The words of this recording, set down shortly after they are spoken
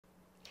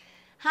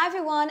Hi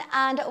everyone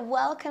and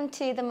welcome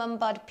to the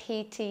Mumbod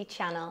PT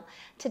channel.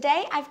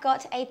 Today I've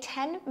got a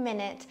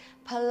 10-minute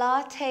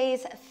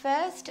Pilates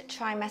first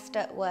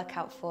trimester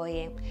workout for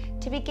you.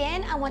 To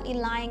begin, I want you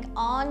lying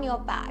on your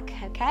back,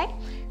 okay?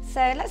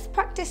 So let's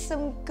practice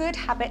some good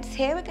habits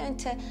here. We're going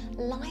to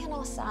lie on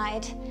our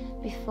side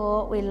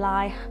before we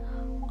lie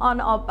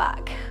on our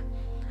back.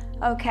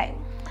 Okay,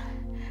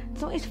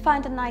 so I want you to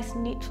find a nice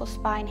neutral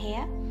spine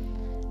here.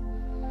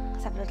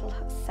 Let's have a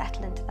little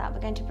settle into that.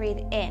 We're going to breathe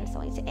in. So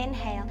I want you to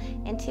inhale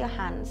into your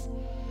hands.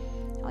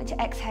 I want you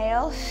to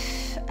exhale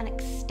and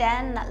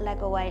extend that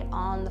leg away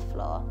on the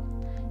floor.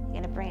 You're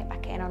going to bring it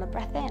back in on a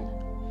breath in.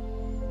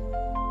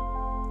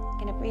 You're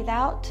going to breathe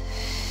out,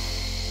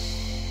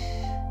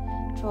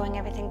 drawing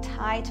everything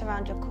tight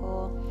around your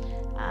core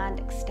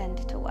and extend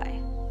it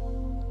away.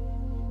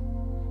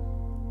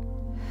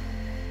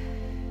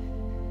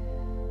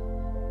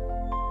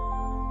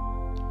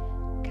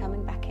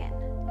 Coming back in.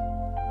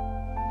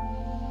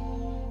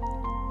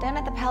 Don't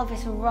let the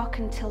pelvis rock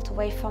and tilt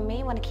away from me.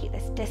 You want to keep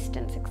this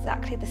distance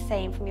exactly the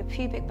same from your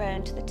pubic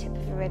bone to the tip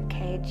of your rib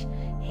cage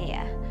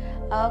here.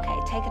 Okay,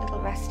 take a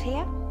little rest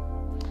here.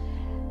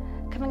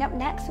 Coming up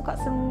next, we've got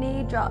some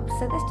knee drops.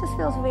 So this just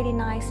feels really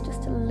nice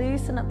just to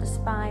loosen up the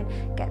spine,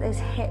 get those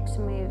hips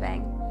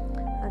moving,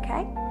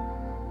 okay?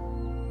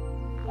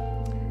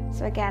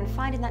 So again,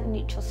 finding that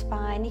neutral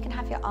spine. You can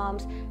have your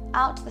arms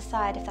out to the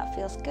side if that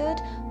feels good,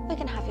 or you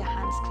can have your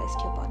hands close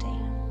to your body.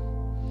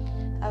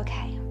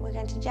 Okay, we're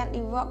going to gently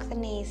rock the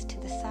knees to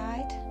the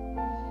side.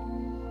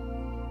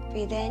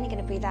 Breathe in, you're going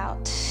to breathe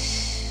out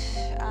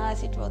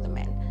as you draw them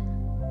in.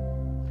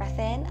 Breath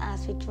in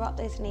as we drop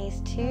those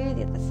knees to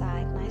the other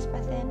side. Nice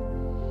breath in.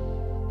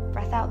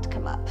 Breath out to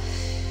come up.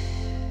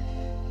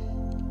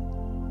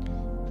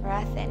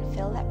 Breath in,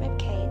 fill that rib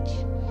cage.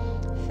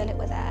 Fill it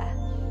with air.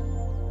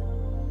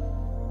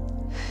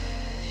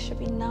 Should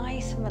be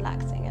nice and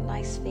relaxing, a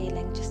nice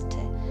feeling just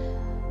to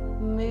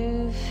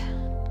move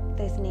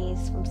those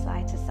knees from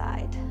side to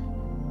side.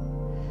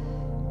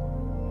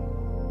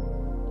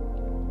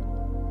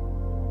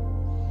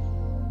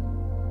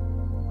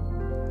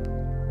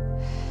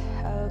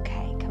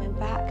 Okay, coming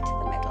back to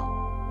the middle.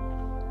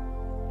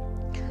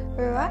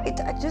 Right,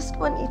 I just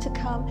want you to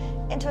come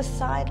into a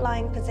side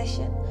lying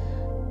position.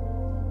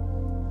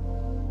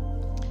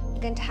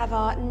 We're going to have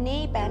our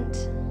knee bent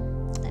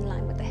in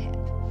line with the hip.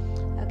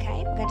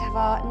 Okay, we're going to have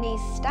our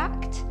knees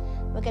stacked.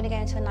 We're going to go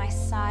into a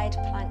nice side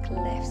plank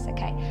lifts,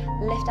 okay?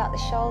 Lift out the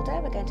shoulder.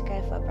 We're going to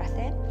go for a breath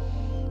in.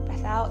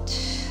 Breath out.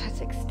 Let's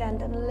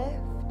extend and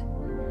lift.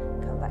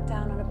 Come back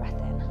down on a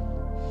breath in.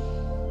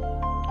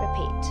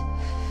 Repeat.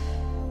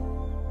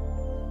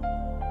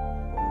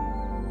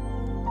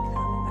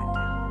 Coming back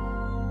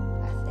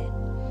down. Breath in.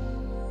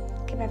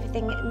 Keep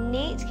everything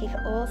neat. Keep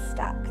it all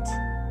stacked.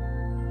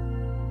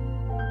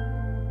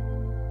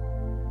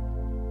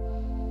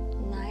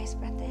 Nice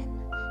breath in.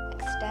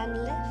 Extend,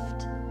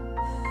 lift.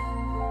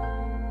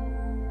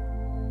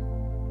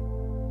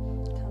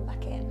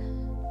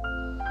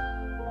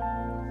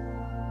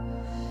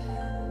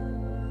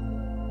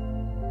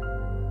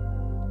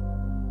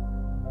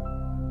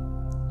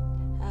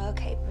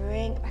 Okay,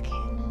 bring it back in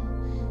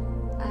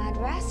and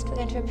rest. We're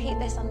going to repeat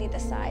this on the other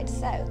side.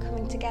 So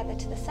coming together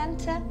to the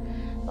center,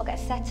 we'll get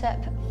set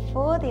up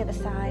for the other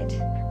side.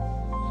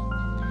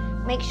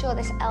 Make sure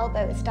this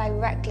elbow is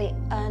directly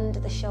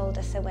under the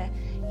shoulder, so we're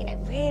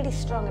really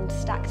strong and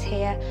stacked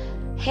here.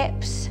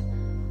 Hips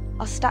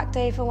are stacked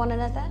over one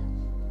another.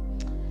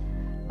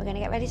 We're going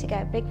to get ready to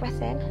go. Big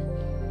breath in,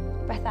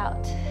 breath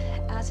out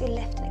as we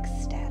lift and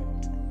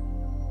extend.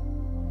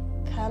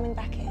 Coming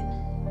back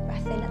in,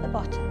 breath in at the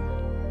bottom.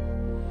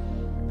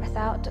 Breath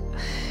out.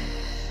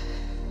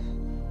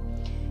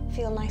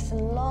 Feel nice and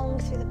long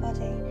through the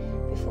body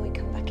before we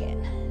come back in.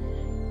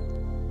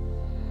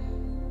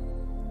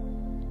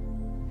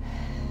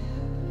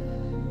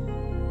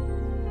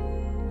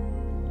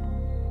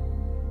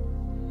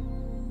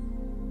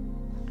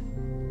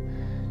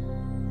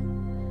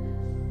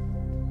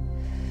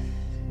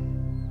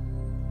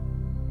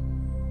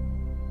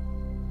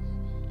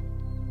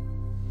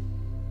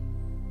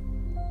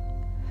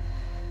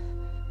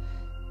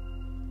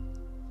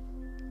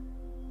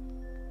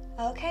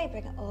 Okay,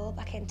 bring it all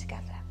back in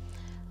together.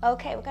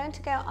 Okay, we're going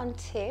to go on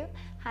to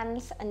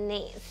hands and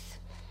knees.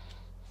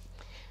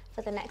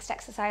 For the next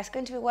exercise, we're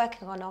going to be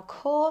working on our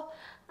core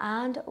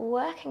and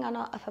working on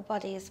our upper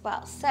body as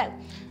well. So,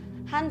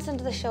 hands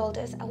under the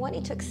shoulders. I want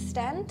you to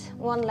extend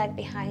one leg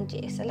behind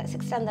you. So let's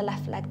extend the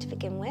left leg to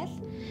begin with.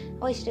 I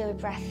want you to do a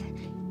breath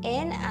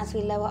in as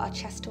we lower our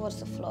chest towards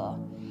the floor.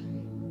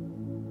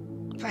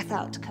 Breath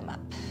out to come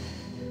up.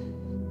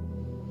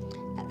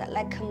 Let that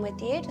leg come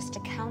with you just to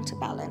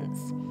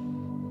counterbalance.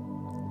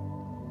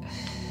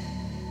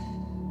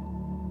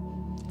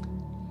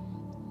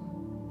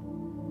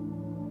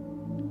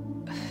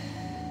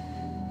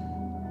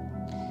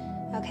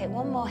 Okay,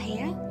 one more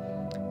here.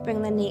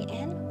 Bring the knee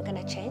in. We're going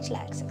to change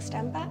legs.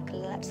 Extend back.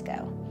 Let's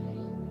go.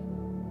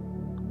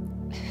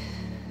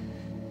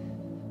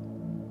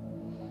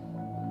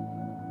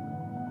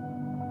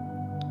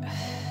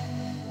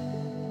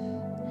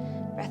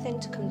 breath in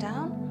to come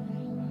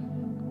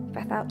down,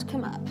 breath out to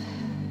come up.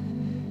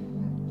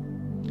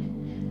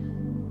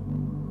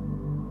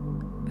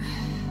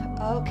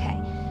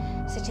 Okay,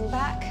 sitting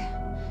back,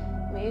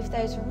 move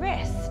those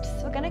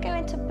wrists. We're going to go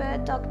into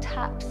bird dog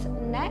taps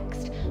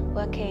next,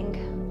 working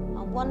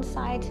on one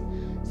side,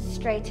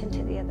 straight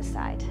into the other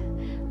side.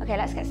 Okay,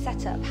 let's get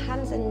set up.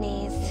 Hands and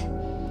knees,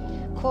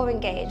 core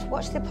engaged.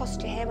 Watch the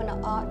posture here, we're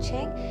not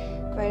arching.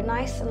 Grow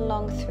nice and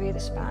long through the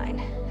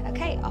spine.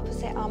 Okay,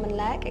 opposite arm and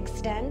leg,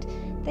 extend,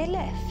 they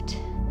lift.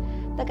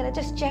 They're going to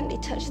just gently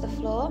touch the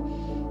floor.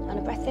 On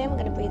a breath in, we're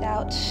going to breathe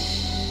out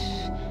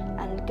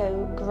and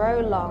grow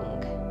long.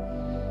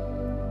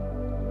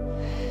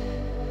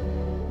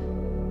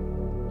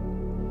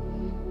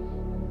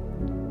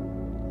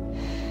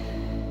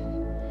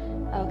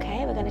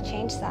 Okay, we're going to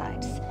change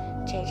sides.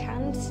 Change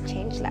hands,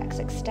 change legs,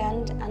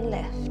 extend and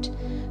lift.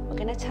 We're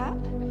going to tap,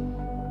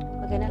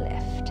 we're going to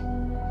lift.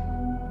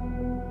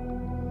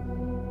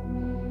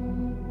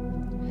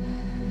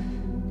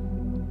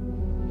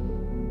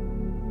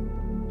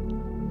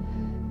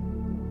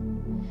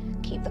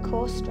 Keep the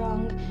core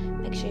strong,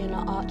 make sure you're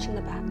not arching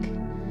the back.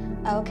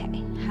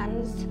 Okay,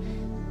 hands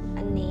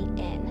and knee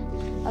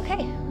in.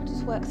 Okay,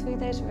 just work through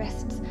those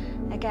wrists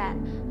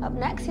again. Up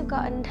next, you've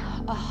got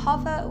a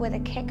hover with a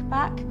kick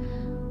back.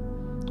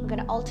 We're going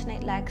to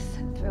alternate legs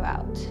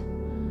throughout.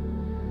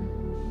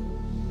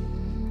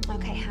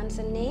 Okay, hands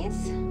and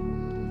knees.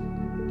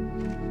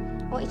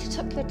 I want you to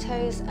tuck your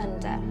toes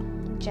under.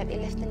 Gently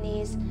lift the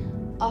knees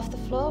off the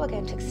floor. We're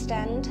going to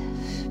extend,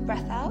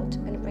 breath out.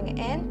 We're going to bring it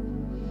in.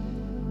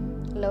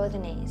 Lower the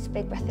knees,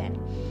 big breath in,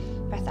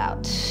 breath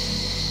out.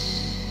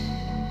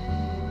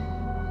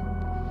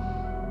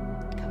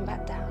 Come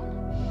back down.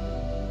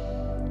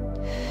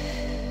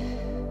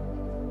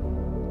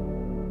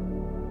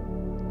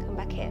 Come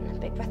back in,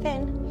 big breath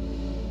in.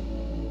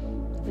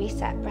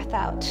 Reset, breath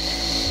out.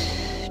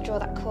 Draw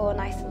that core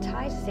nice and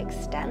tight as you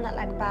extend that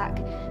leg back.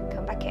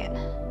 Come back in.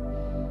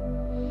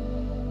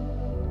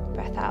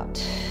 Breath out.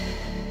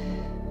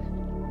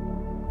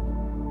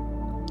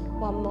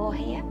 One more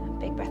here,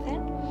 big breath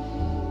in.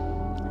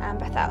 And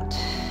breath out.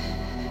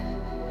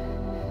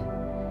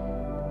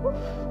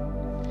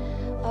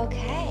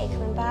 Okay,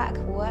 coming back,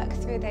 work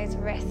through those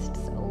wrists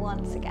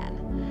once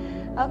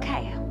again.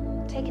 Okay,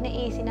 taking it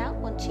easy now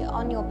once you're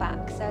on your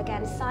back. So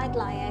again, side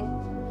lying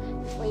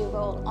before you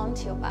roll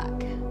onto your back.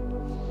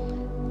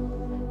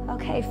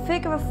 Okay,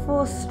 figure of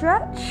four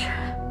stretch.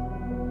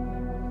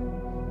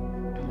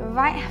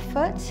 Right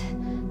foot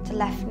to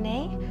left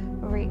knee,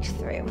 reach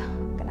through.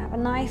 We're gonna have a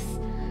nice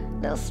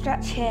little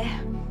stretch here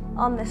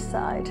on this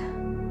side.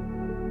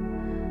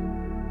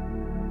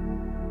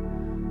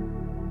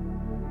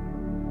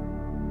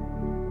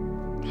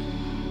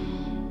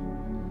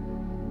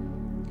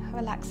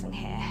 Relaxing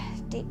here,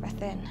 deep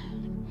breath in,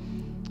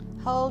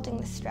 holding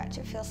the stretch.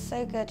 It feels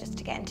so good just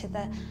to get into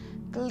the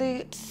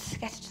glutes,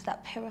 get into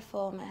that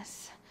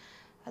piriformis.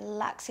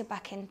 Relax your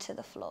back into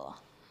the floor.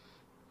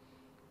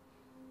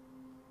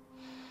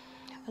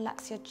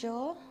 Relax your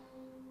jaw.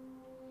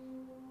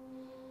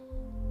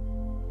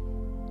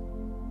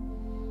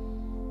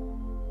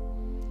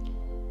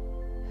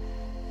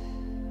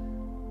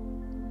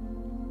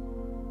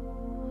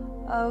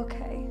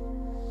 Okay,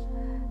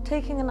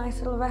 taking a nice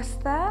little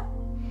rest there.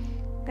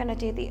 I'm going to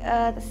do the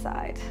other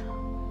side.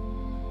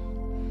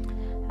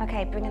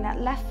 Okay, bringing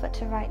that left foot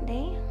to right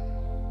knee.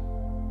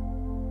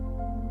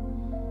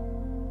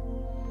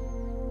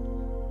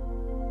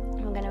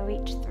 I'm going to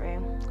reach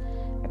through.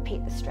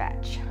 Repeat the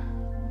stretch.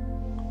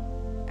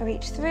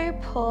 Reach through,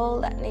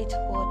 pull that knee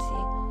towards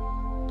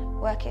you.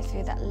 Working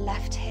through that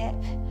left hip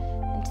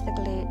into the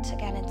glute,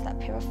 again into that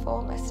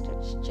piriformis,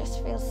 which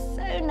just feels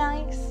so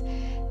nice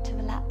to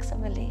relax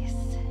and release.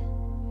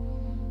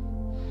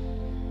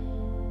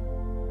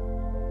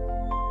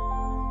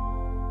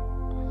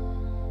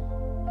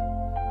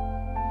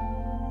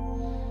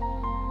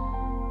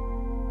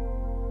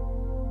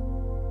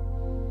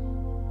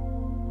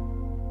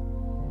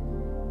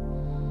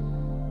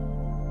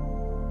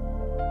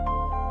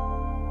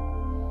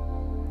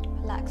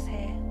 Relax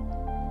here.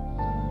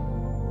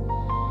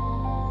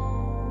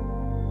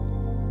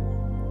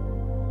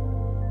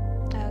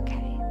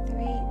 Okay,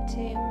 3,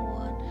 2,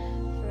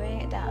 1,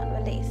 bring it down,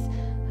 release.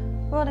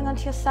 Rolling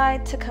onto your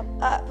side to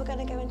come up, we're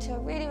going to go into a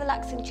really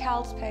relaxing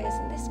child's pose,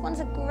 and this one's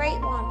a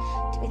great one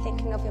to be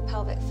thinking of your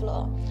pelvic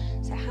floor.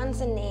 So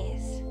hands and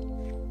knees.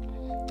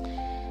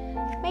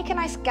 Make a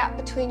nice gap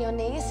between your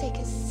knees so you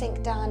can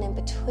sink down in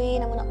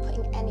between and we're not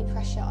putting any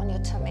pressure on your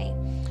tummy.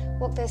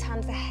 Walk those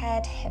hands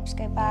ahead, hips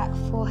go back,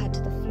 forehead to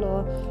the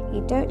floor.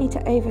 You don't need to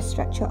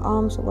overstretch your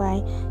arms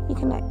away. You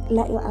can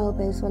let your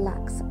elbows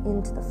relax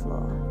into the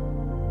floor.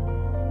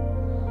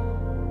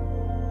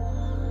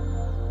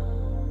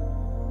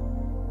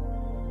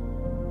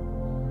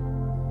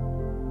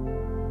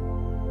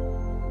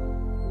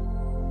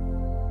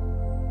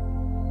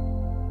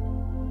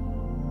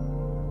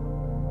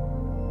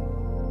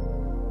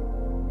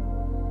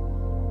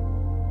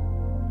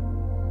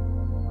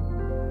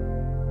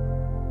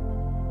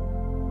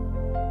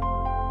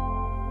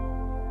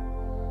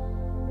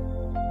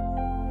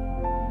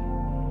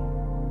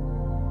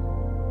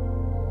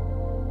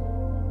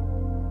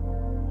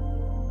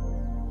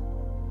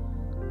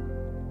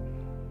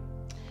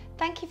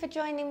 Thank you for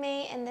joining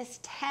me in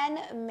this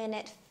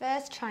 10-minute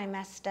first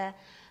trimester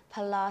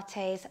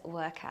Pilates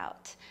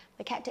workout.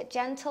 We kept it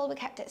gentle, we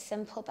kept it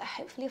simple, but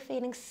hopefully you're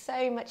feeling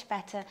so much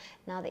better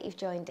now that you've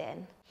joined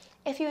in.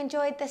 If you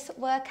enjoyed this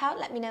workout,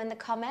 let me know in the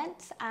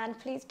comments, and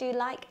please do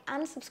like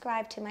and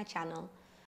subscribe to my channel.